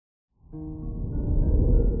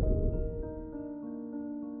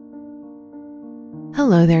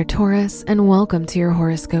Hello there, Taurus, and welcome to your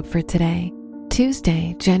horoscope for today,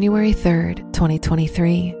 Tuesday, January 3rd,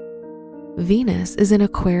 2023. Venus is in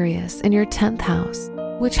Aquarius in your 10th house,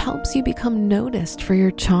 which helps you become noticed for your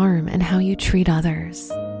charm and how you treat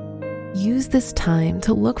others. Use this time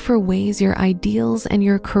to look for ways your ideals and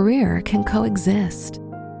your career can coexist.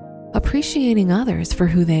 Appreciating others for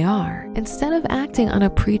who they are instead of acting on a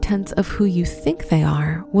pretense of who you think they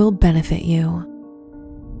are will benefit you.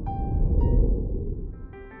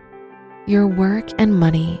 Your work and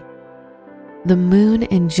money. The moon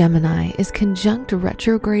in Gemini is conjunct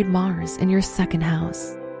retrograde Mars in your 2nd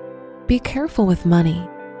house. Be careful with money,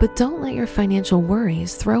 but don't let your financial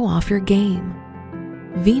worries throw off your game.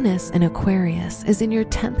 Venus in Aquarius is in your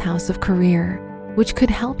 10th house of career, which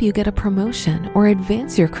could help you get a promotion or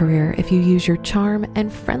advance your career if you use your charm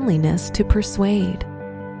and friendliness to persuade.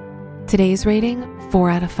 Today's rating,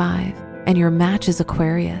 4 out of 5, and your match is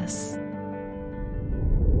Aquarius.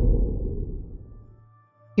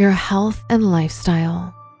 Your health and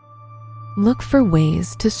lifestyle. Look for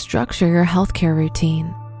ways to structure your healthcare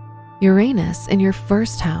routine. Uranus in your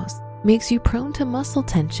 1st house makes you prone to muscle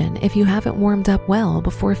tension if you haven't warmed up well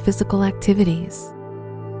before physical activities.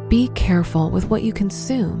 Be careful with what you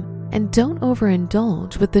consume and don't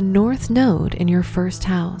overindulge with the North Node in your 1st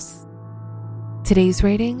house. Today's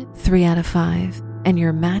rating, 3 out of 5, and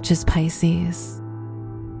your match is Pisces.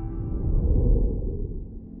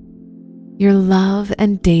 Your love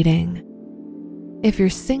and dating. If you're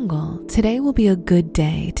single, today will be a good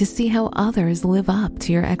day to see how others live up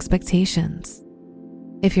to your expectations.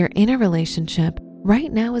 If you're in a relationship,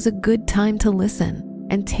 right now is a good time to listen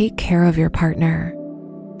and take care of your partner.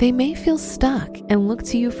 They may feel stuck and look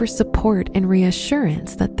to you for support and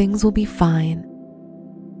reassurance that things will be fine.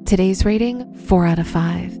 Today's rating, 4 out of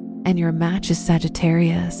 5, and your match is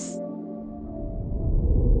Sagittarius.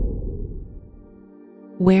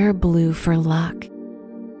 Wear blue for luck.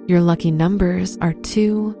 Your lucky numbers are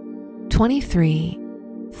 2, 23,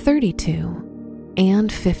 32,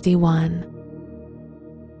 and 51.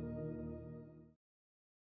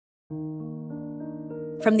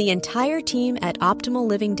 From the entire team at Optimal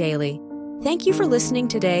Living Daily, thank you for listening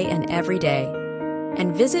today and every day.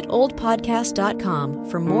 And visit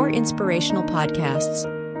oldpodcast.com for more inspirational podcasts.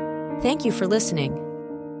 Thank you for listening.